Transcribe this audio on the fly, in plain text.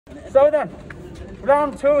So then,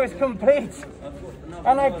 round 2 is complete,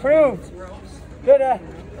 and I proved that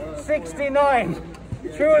 69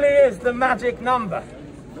 truly is the magic number.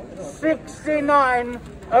 69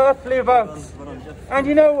 earthly votes. And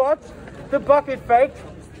you know what? The bucket fake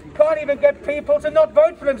can't even get people to not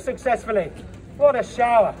vote for him successfully. What a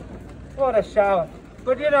shower. What a shower.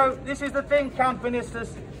 But you know, this is the thing, Count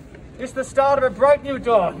Ministers. It's the start of a bright new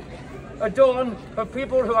dawn. A dawn for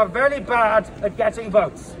people who are very bad at getting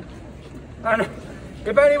votes. And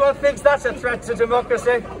if anyone thinks that's a threat to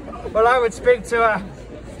democracy, well, I would speak to,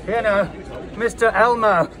 you know, Mr.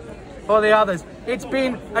 Elmo or the others. It's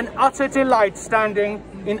been an utter delight standing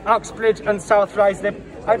in Uxbridge and South Ruislip.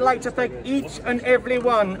 I'd like to thank each and every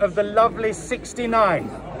one of the lovely 69,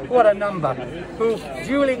 what a number, who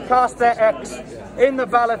duly cast their X in the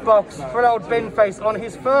ballot box for old Binface on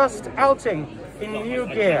his first outing in new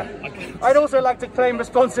gear. I'd also like to claim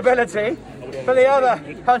responsibility for the other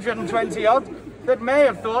 120 odd that may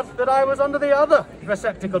have thought that I was under the other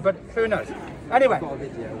receptacle, but who knows. Anyway,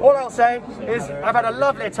 all I'll say is I've had a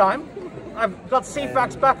lovely time. I've got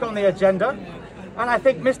CFAX back on the agenda, and I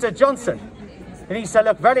think Mr. Johnson needs to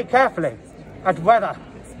look very carefully at whether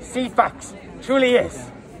CFAX truly is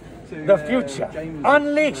the future.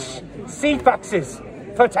 Unleash CFAX's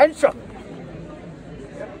potential.